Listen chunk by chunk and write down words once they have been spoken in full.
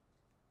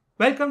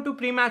Welcome to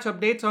pre-match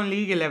updates on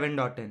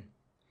League11.in.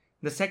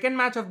 The second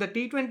match of the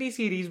T20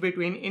 series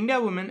between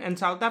India women and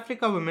South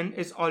Africa women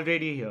is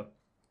already here.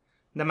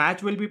 The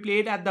match will be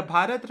played at the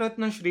Bharat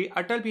Ratna Shri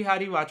Atal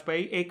Bihari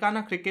Vajpayee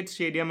Ekana Cricket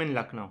Stadium in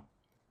Lucknow.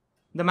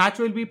 The match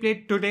will be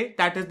played today,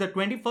 that is the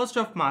 21st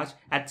of March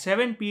at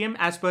 7 pm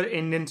as per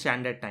Indian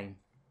Standard Time.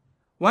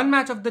 One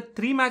match of the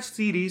three-match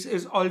series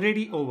is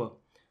already over,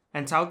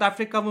 and South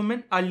Africa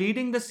women are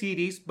leading the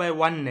series by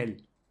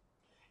 1-0.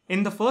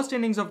 In the first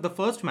innings of the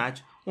first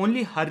match,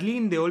 only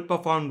Harleen Deol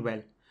performed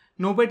well.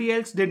 Nobody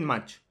else did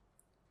much.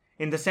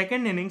 In the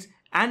second innings,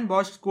 Anne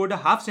Bosch scored a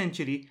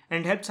half-century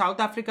and helped South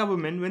Africa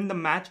women win the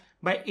match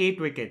by 8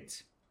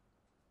 wickets.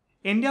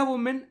 India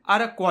women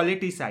are a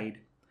quality side,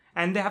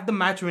 and they have the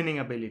match-winning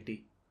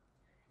ability.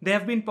 They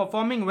have been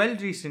performing well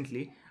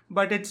recently,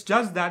 but it's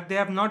just that they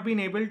have not been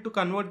able to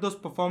convert those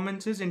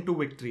performances into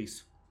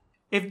victories.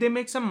 If they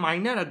make some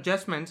minor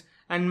adjustments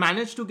and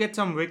manage to get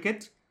some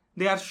wickets,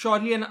 they are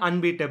surely an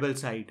unbeatable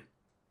side.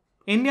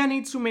 India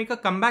needs to make a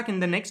comeback in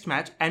the next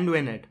match and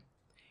win it.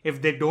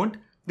 If they don't,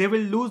 they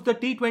will lose the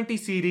T20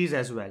 series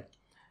as well.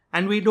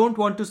 And we don't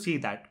want to see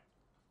that.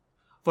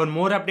 For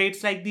more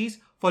updates like these,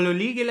 follow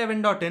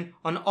League11.in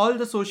on all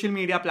the social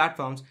media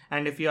platforms,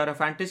 and if you are a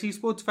fantasy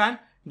sports fan,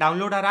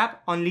 download our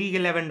app on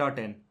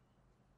League11.in.